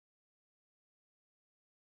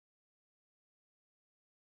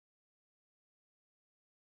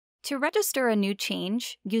To register a new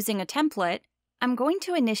change using a template, I'm going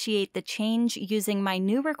to initiate the change using my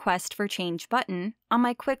New Request for Change button on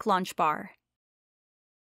my Quick Launch bar.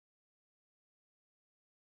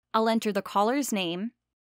 I'll enter the caller's name,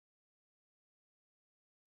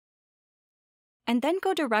 and then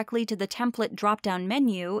go directly to the Template drop-down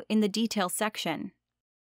menu in the Details section.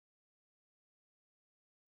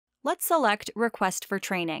 Let's select Request for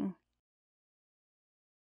Training.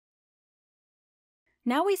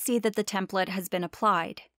 Now we see that the template has been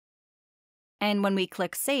applied. And when we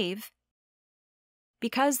click Save,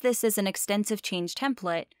 because this is an extensive change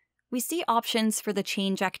template, we see options for the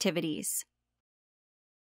change activities.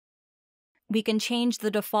 We can change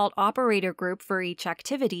the default operator group for each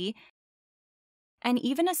activity and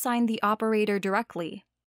even assign the operator directly.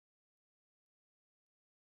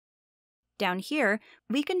 Down here,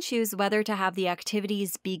 we can choose whether to have the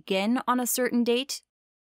activities begin on a certain date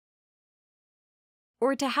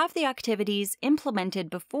or to have the activities implemented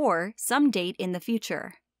before some date in the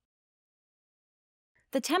future.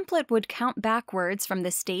 The template would count backwards from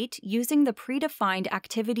this date using the predefined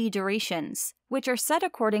activity durations, which are set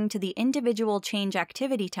according to the individual change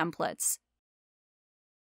activity templates.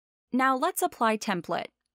 Now let's apply template.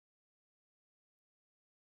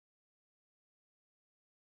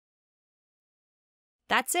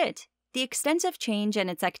 That's it. The extensive change and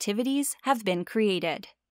its activities have been created.